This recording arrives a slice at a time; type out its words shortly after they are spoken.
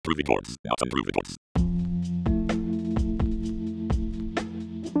moving towards. Autumn moving towards.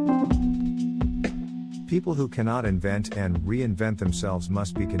 People who cannot invent and reinvent themselves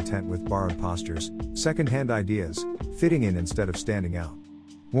must be content with borrowed postures, second-hand ideas, fitting in instead of standing out.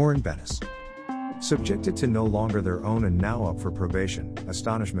 Warren Bennis. Subjected to no longer their own and now up for probation,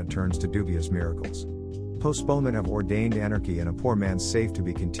 astonishment turns to dubious miracles. Postponement of ordained anarchy and a poor man's safe to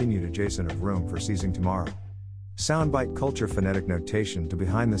be continued adjacent of room for seizing tomorrow. Soundbite culture phonetic notation to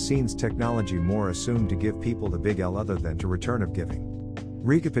behind-the-scenes technology more assumed to give people the big L other than to return of giving.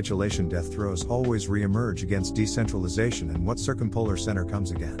 Recapitulation death throes always re-emerge against decentralization and what circumpolar center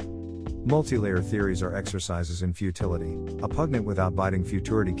comes again. Multilayer theories are exercises in futility, oppugnant without biting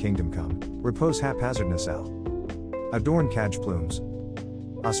futurity kingdom come, repose haphazardness out. Adorn cadge plumes.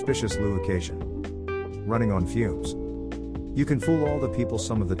 Auspicious lieu occasion. Running on fumes. You can fool all the people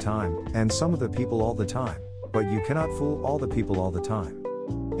some of the time, and some of the people all the time, but you cannot fool all the people all the time.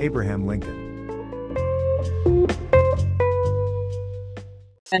 Abraham Lincoln.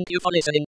 Thank you for listening.